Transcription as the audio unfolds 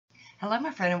Hello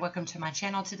my friend and welcome to my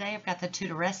channel. Today I've got the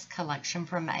Tudoresque collection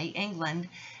from England,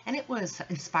 and it was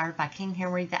inspired by King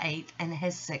Henry VIII and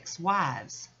his 6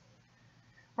 wives.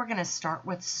 We're going to start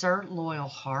with Sir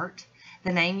Loyalheart,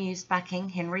 the name used by King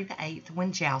Henry VIII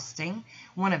when jousting,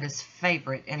 one of his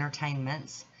favorite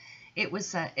entertainments.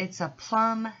 It's a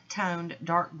plum-toned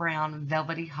dark brown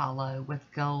velvety hollow with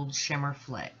gold shimmer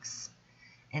flecks,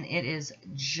 and it is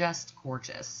just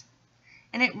gorgeous.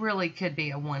 And it really could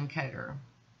be a one-coater.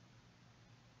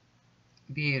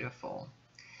 Beautiful.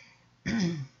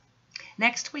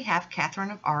 Next we have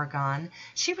Catherine of Aragon.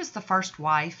 She was the first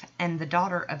wife and the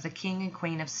daughter of the King and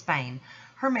Queen of Spain.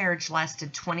 Her marriage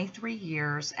lasted 23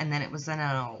 years and then it was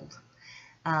annulled.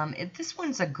 This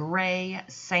one's a gray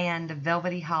sand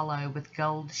velvety hollow with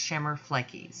gold shimmer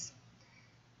fleckies.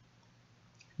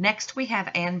 Next we have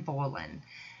Anne Boleyn.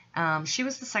 She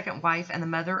was the second wife and the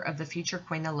mother of the future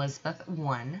Queen Elizabeth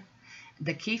I.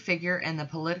 The key figure in the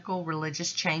political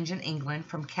religious change in England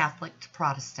from Catholic to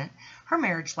Protestant. Her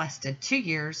marriage lasted 2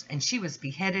 years and she was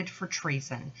beheaded for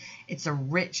treason. It's a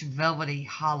rich velvety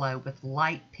hollow with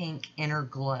light pink inner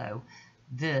glow.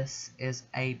 This is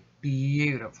a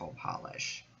beautiful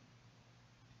polish.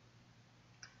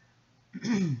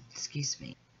 Excuse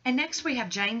me. And next we have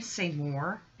Jane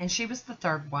Seymour, and she was the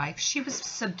third wife. She was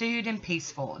subdued and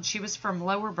peaceful. She was from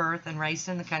lower birth and raised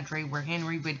in the country where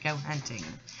Henry would go hunting.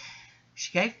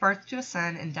 She gave birth to a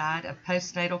son and died of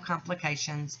postnatal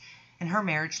complications, and her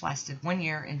marriage lasted 1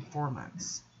 year and 4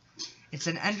 months. It's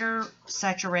an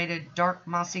undersaturated, dark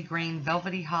mossy green,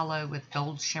 velvety hollow with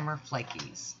gold shimmer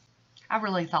flakies. I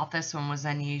really thought this one was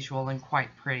unusual and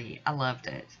quite pretty. I loved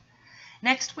it.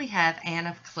 Next we have Anne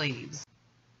of Cleves.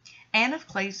 Anne of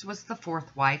Cleves was the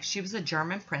fourth wife. She was a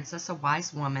German princess, a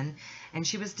wise woman, and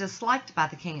she was disliked by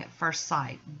the king at first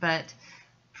sight, but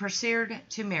pursued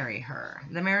to marry her.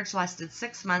 The marriage lasted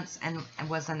 6 months and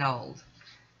was annulled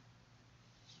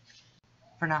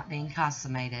for not being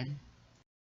consummated.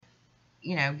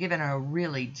 You know, given a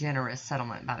really generous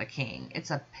settlement by the king.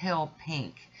 It's a pale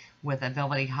pink with a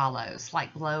velvety hollow,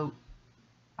 slight glow.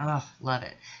 Oh, love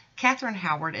it. Catherine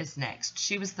Howard is next.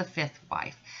 She was the fifth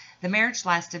wife. The marriage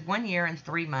lasted 1 year and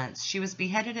 3 months. She was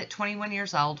beheaded at 21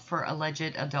 years old for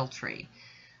alleged adultery.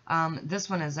 This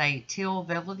one is a teal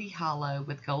velvety hollow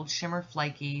with gold shimmer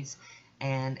flakies,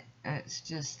 and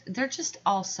they're just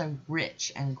all so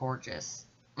rich and gorgeous.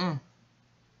 And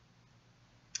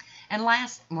the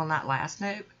last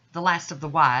of the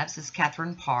wives is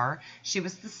Catherine Parr. She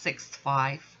was the sixth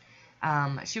wife.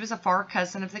 She was a far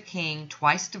cousin of the king,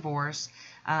 twice divorced.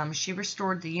 She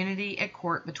restored the unity at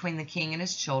court between the king and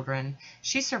his children.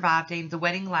 She survived him. The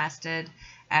wedding lasted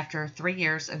after 3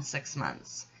 years and 6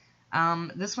 months.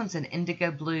 This one's an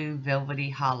indigo blue velvety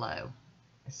hollow.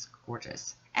 It's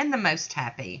gorgeous. And the most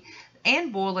happy.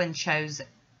 Anne Boleyn chose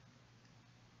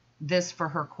this for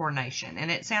her coronation,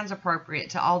 and it sounds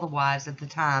appropriate to all the wives at the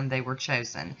time they were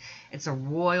chosen. It's a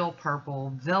royal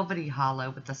purple velvety hollow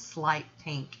with a slight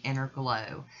pink inner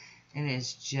glow, and it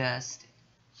is just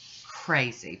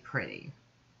crazy pretty.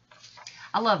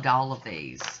 I loved all of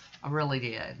these. I really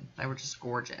did. They were just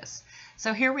gorgeous.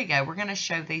 So here we go. We're going to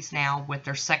show these now with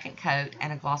their second coat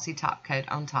and a glossy top coat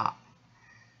on top.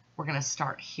 We're going to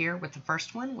start here with the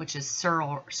first one, which is Sir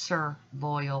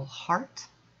Loyalheart.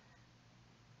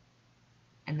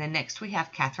 And then next we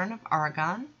have Catherine of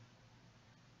Aragon.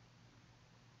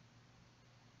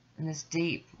 And this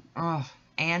deep,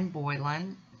 Anne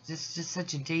Boleyn. This is just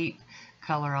such a deep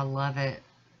color. I love it.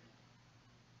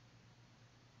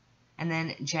 And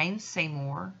then Jane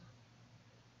Seymour.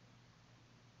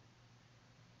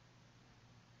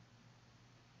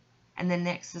 And then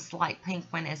next, this light pink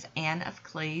one is Anne of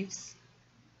Cleves.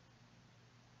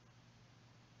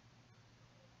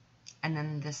 And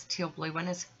then this teal blue one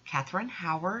is Catherine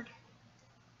Howard.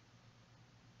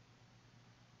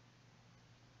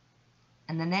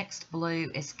 And the next blue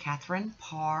is Catherine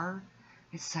Parr.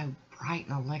 It's so bright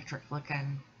and electric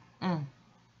looking. And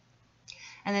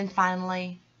then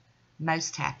finally,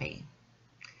 Most Happy.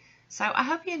 So I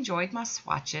hope you enjoyed my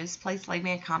swatches. Please leave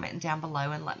me a comment down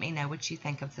below and let me know what you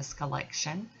think of this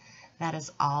collection. That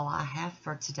is all I have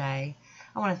for today.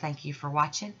 I want to thank you for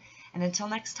watching. And until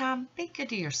next time, be good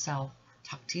to yourself.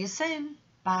 Talk to you soon.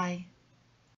 Bye.